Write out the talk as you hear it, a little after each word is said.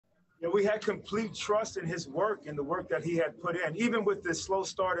Yeah, we had complete trust in his work and the work that he had put in. Even with the slow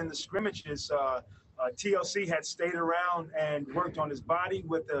start in the scrimmages, TLC had stayed around and worked on his body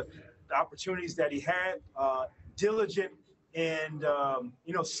with the opportunities that he had, diligent and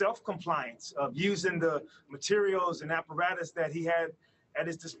self-compliance of using the materials and apparatus that he had at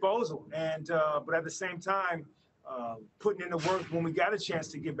his disposal. And but at the same time, putting in the work when we got a chance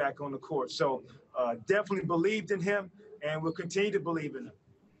to get back on the court. So definitely believed in him, and we'll continue to believe in him.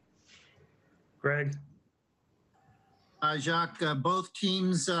 Greg? Jacque, both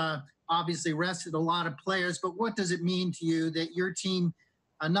teams obviously rested a lot of players, but what does it mean to you that your team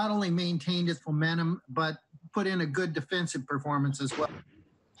not only maintained its momentum, but put in a good defensive performance as well?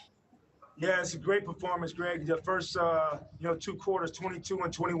 Yeah, it's a great performance, Greg. The first, 2 quarters, 22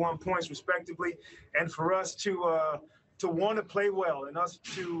 and 21 points respectively. And for us to want to play well and us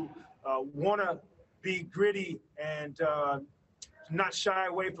to want to be gritty and not shy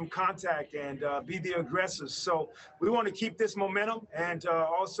away from contact and be the aggressors. So we want to keep this momentum and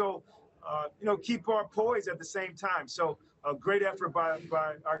also, keep our poise at the same time. So a great effort by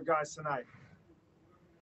our guys tonight.